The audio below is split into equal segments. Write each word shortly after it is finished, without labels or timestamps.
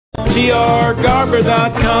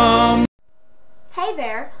t.r.gauba.com. Hey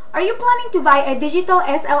there! Are you planning to buy a digital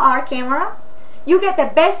SLR camera? You get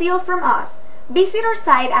the best deal from us. Visit our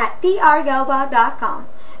site at t.r.gauba.com,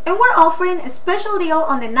 and we're offering a special deal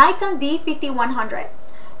on the Nikon D5100.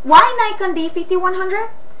 Why Nikon D5100?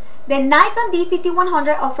 The Nikon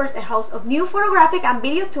D5100 offers a host of new photographic and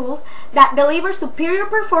video tools that deliver superior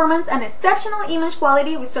performance and exceptional image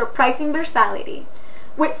quality with surprising versatility.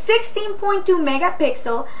 With 16.2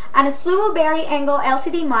 megapixel and a swivel vari-angle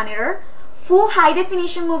LCD monitor, full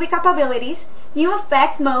high-definition movie capabilities, new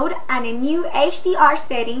effects mode, and a new HDR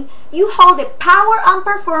setting, you hold the power and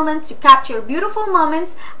performance to capture beautiful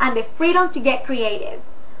moments and the freedom to get creative.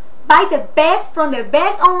 Buy the best from the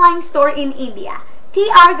best online store in India,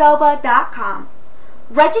 t.r.gauba.com.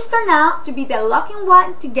 Register now to be the lucky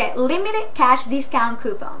one to get limited cash discount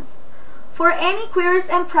coupons. For any queries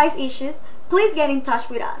and price issues, please get in touch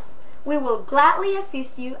with us. We will gladly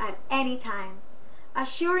assist you at any time,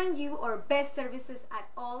 assuring you our best services at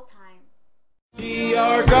all times.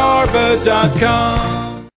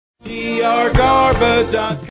 t.r.gauba.com. t.r.gauba.com.